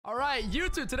right,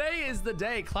 YouTube, today is the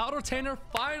day. Cloud Retainer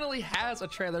finally has a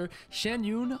trailer.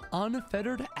 Xianyun,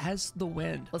 Unfettered as the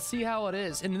Wind. Let's see how it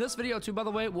is. And in this video, too, by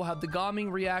the way, we'll have the Gaming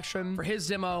reaction for his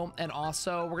demo. And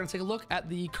also, we're going to take a look at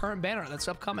the current banner that's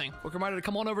upcoming. Quick reminder to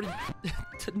come on over to,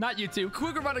 not YouTube.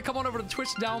 Quick reminder to come on over to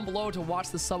Twitch down below to watch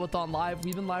the subathon live.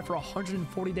 We've been live for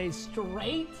 140 days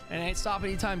straight. And it ain't stopping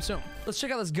anytime soon. Let's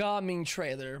check out this Gaming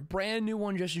trailer. Brand new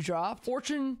one just dropped.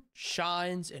 Fortune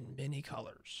shines in many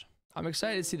colors. I'm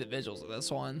excited to see the visuals of this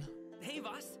one. Hey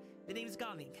boss, the name's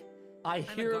Gaming. I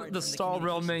hear the Star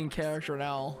Rail main character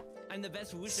now. I'm the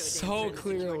best wuxia so dancer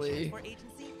clearly. in the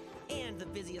agency and the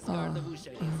busiest star in the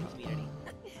wuxia dancing community.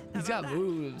 He's got that?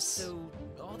 moves. So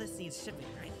all this needs shipping,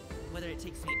 right? Whether it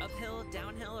takes me uphill,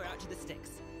 downhill, or out to the sticks.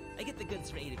 I get the goods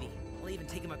from A to B. I'll even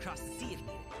take them across the sea if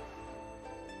needed.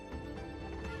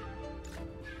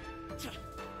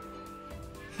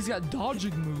 He's got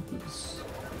dodging moves.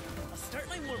 I'll start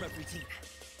my warm-up routine.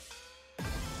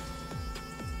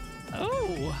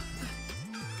 Oh.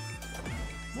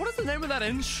 What is the name of that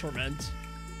instrument?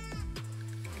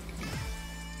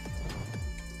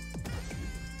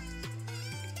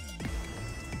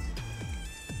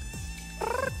 I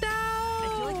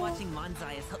feel like watching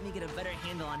Manzai has helped me get a better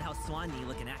handle on how Swanee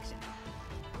look in action.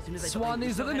 As soon as I Swanee,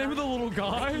 is that the name of the little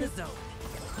guy?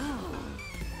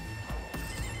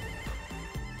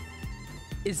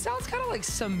 It sounds kind of like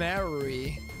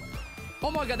Samari. Oh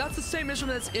my god, that's the same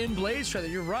instrument that's in Blaze trailer.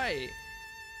 You're right.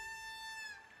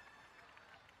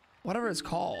 Whatever it's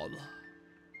called.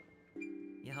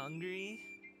 You hungry?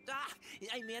 Ah,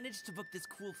 I managed to book this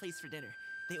cool place for dinner.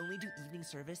 They only do evening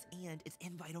service and it's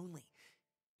invite only.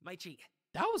 My treat.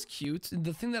 That was cute.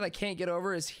 The thing that I can't get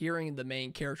over is hearing the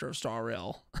main character of Star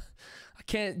Rail. I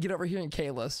can't get over hearing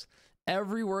Kalis.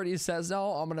 Every word he says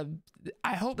now,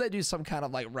 I hope they do some kind of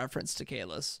like reference to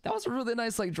Kalis. That was a really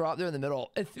nice like drop there in the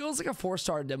middle. It feels like a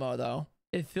 4-star demo though.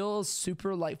 It feels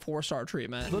super like 4-star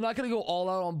treatment. They're not gonna go all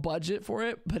out on budget for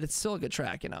it, but it's still a good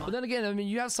track, you know. But then again, I mean,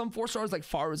 you have some 4 stars like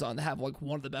Farazan that have like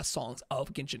one of the best songs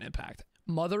of Genshin Impact.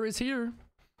 Mother is here.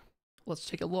 Let's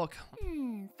take a look.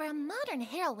 For a modern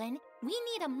heroine, we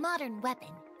need a modern weapon.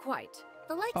 Quite.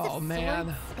 The likes of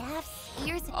swords, staffs,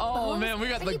 spears, and bows man, we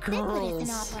got are the ubiquitous girls. in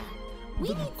opera. We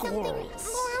need something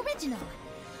more original.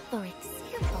 For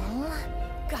example,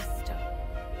 Gusto.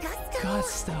 Gusto.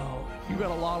 Gusto. You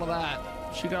got a lot of that.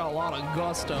 She got a lot of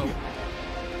gusto.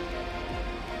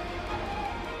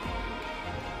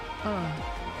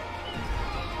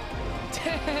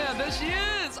 Damn, there she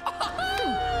is.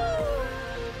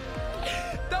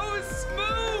 That was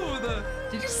smooth.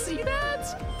 Did you see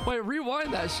that? Wait,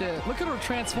 rewind that shit. Look at her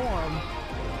transform.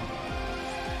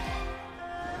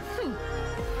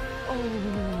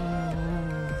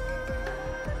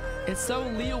 It's so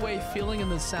Leeway feeling in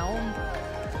the sound,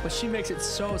 but she makes it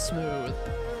so smooth.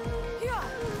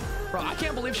 Bro, I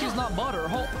can't believe she's not butter.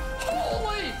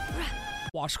 Holy!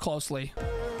 Watch closely.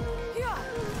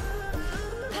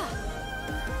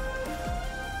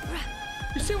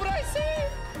 You see what I see?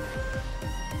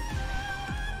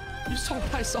 You saw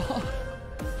what I saw.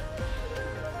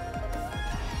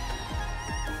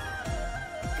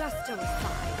 Gusto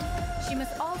aside, she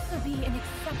must also be an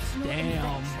exceptional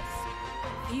inventress.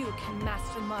 Few can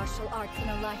master martial arts in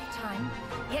a lifetime,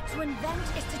 yet to invent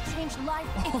is to change life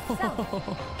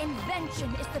itself.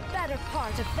 Invention is the better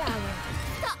part of valor.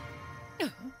 Stop!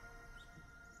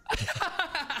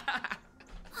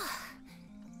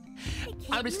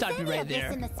 I'm gonna stop you right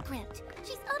there. In the script.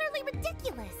 She's utterly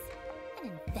ridiculous. An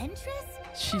inventress?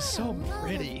 She's so Oh,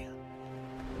 pretty.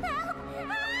 Help!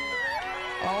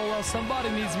 Oh, well, somebody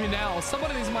needs me now.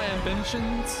 Somebody needs my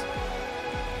inventions.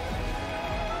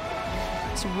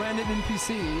 It's a random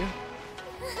NPC.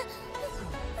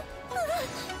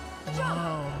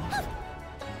 Wow.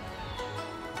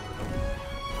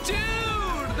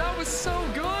 Dude, that was so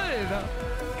good.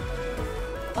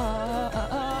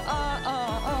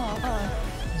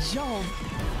 Jump.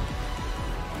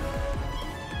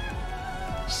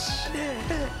 Shit.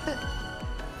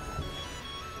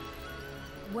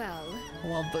 Well, I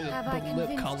love the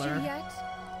lip color. You yet?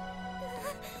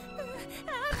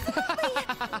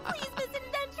 Please, Miss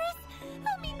Inventress,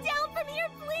 help me down from here,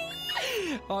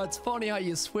 please. Oh, it's funny how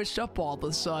you switched up all of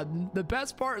a sudden. The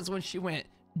best part is when she went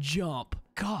jump.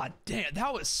 God damn,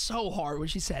 that was so hard when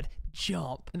she said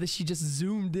jump. And then she just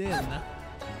zoomed in.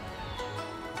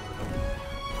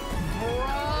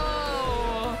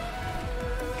 Bro.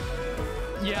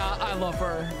 Yeah, I love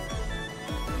her.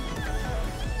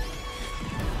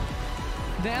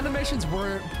 The animations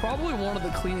were probably one of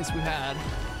the cleanest we've had.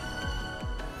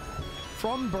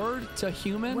 From bird to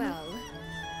human. Well,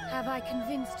 have I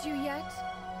convinced you yet?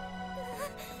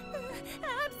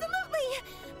 Absolutely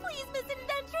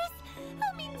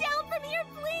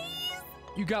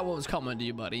You got what was coming to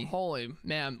you, buddy. Holy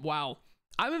man, wow.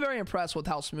 I've been very impressed with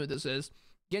how smooth this is.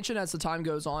 Genshin, as the time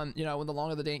goes on, you know, when the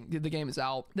longer the game is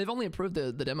out, they've only improved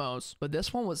the demos, but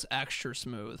this one was extra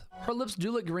smooth. Her lips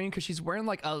do look green because she's wearing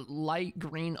like a light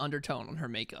green undertone on her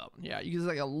makeup. Yeah, you use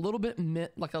like a little bit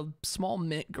mint, like a small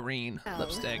mint green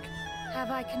lipstick.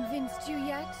 Have I convinced you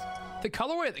yet? The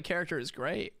colorway of the character is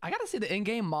great. I gotta see the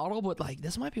in-game model, but like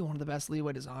this might be one of the best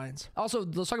leeway designs. Also,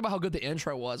 let's talk about how good the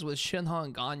intro was with Shinhan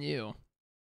and Ganyu.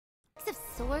 Of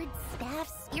swords,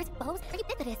 staffs, spears, bows,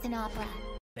 ubiquitous in opera.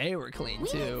 They were clean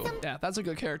too. Yeah, that's a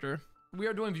good character. We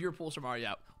are doing viewer pools tomorrow,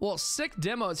 yeah. Well, sick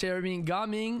demos here. I mean,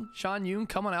 Gaming, Xianyun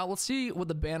coming out. Let's see what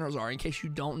the banners are in case you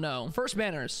don't know. First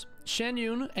banners.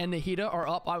 Xianyun and Nahida are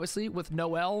up, obviously, with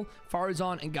Noelle,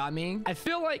 Farazan, and Gaming. I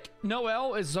feel like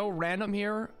Noelle is so random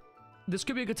here. This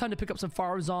could be a good time to pick up some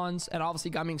Farazans, and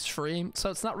obviously Gaming's free. So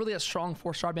it's not really a strong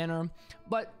 4-star banner,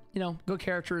 but you know, good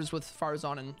characters with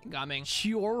Farazan and Gaming.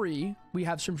 Shiori, we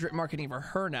have some drip marketing for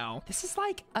her now. This is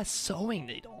like a sewing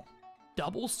needle.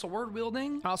 Double sword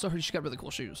wielding. Also heard she got really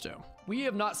cool shoes too. We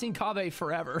have not seen Kaveh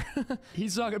forever.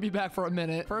 He's not gonna be back for a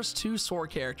minute. First 2 sword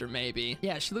character, maybe.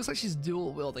 Yeah, she looks like she's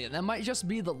dual wielding, and that might just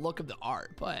be the look of the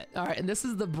art, but all right. And this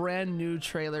is the brand new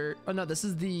trailer. Oh no, this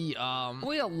is the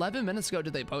only 11 minutes ago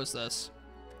did they post this.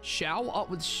 Xiao up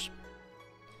with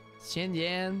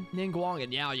Xianyun, Ningguang,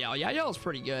 and Yao Yao. Yao Yao is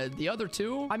pretty good. The other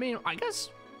 2, I mean, I guess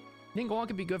Ningguang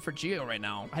could be good for Geo right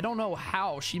now. I don't know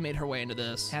how she made her way into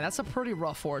this. Yeah, that's a pretty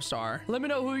rough 4-star. Let me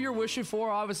know who you're wishing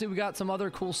for. Obviously, we got some other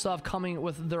cool stuff coming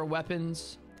with their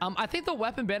weapons. I think the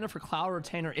weapon banner for Cloud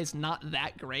Retainer is not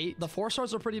that great. The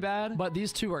 4-stars are pretty bad, but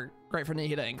these 2 are great for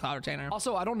Nahida and Cloud Retainer.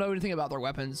 Also, I don't know anything about their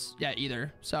weapons yet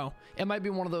either, so it might be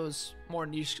one of those more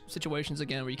niche situations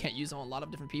again where you can't use them on a lot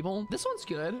of different people. This one's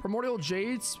good. Primordial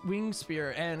Jade's Wing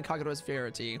Spear and Kagura's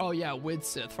Verity. Oh yeah, Wid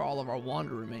Sith for all of our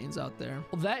Wander remains out there.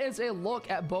 Well, that is a look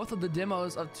at both of the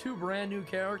demos of 2 brand new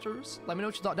characters. Let me know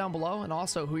what you thought down below, and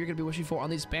also who you're gonna be wishing for on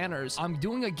these banners. I'm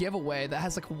doing a giveaway that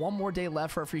has like 1 more day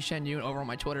left for a free Xianyun over on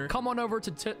my Twitter. Come on over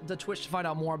to the Twitch to find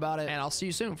out more about it, and I'll see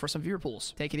you soon for some viewer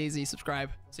pools. Take it easy,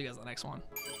 subscribe. See you guys in the next one.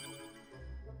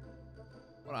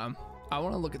 Hold on. I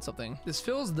want to look at something. This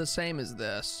feels the same as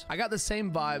this. I got the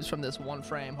same vibes from this one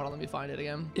frame. Hold on, let me find it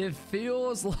again. It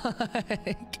feels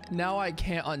like now I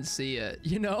can't unsee it,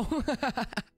 you know?